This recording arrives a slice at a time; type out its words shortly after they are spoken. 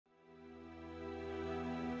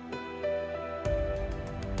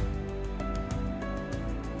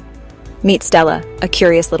Meet Stella, a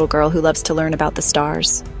curious little girl who loves to learn about the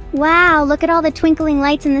stars. Wow, look at all the twinkling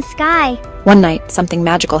lights in the sky. One night, something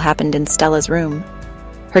magical happened in Stella's room.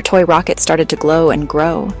 Her toy rocket started to glow and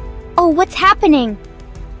grow. Oh, what's happening?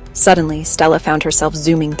 Suddenly, Stella found herself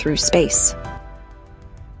zooming through space.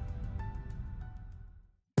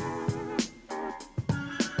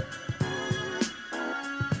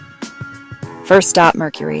 First stop,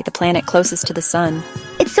 Mercury, the planet closest to the sun.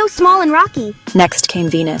 It's so small and rocky. Next came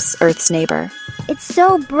Venus, Earth's neighbor. It's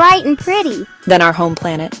so bright and pretty. Then our home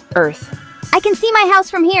planet, Earth. I can see my house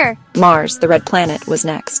from here. Mars, the red planet, was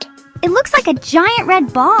next. It looks like a giant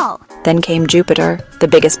red ball. Then came Jupiter, the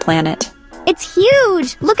biggest planet. It's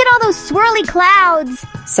huge! Look at all those swirly clouds!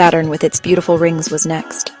 Saturn, with its beautiful rings, was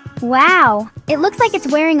next. Wow, it looks like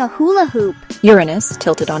it's wearing a hula hoop. Uranus,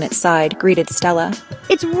 tilted on its side, greeted Stella.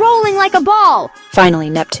 It's rolling like a ball! Finally,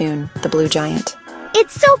 Neptune, the blue giant.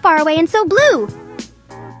 It's so far away and so blue!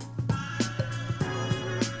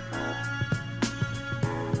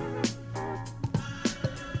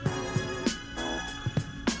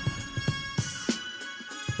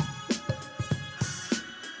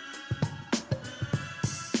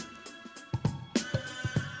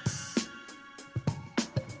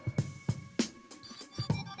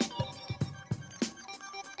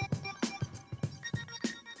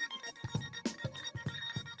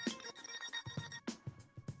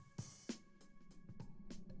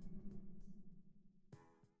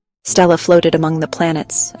 Stella floated among the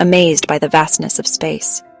planets, amazed by the vastness of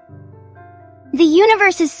space. The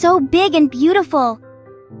universe is so big and beautiful.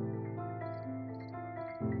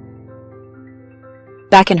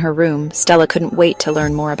 Back in her room, Stella couldn't wait to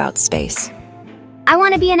learn more about space. I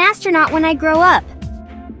want to be an astronaut when I grow up.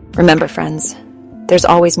 Remember, friends, there's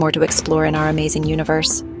always more to explore in our amazing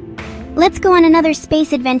universe. Let's go on another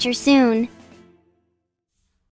space adventure soon.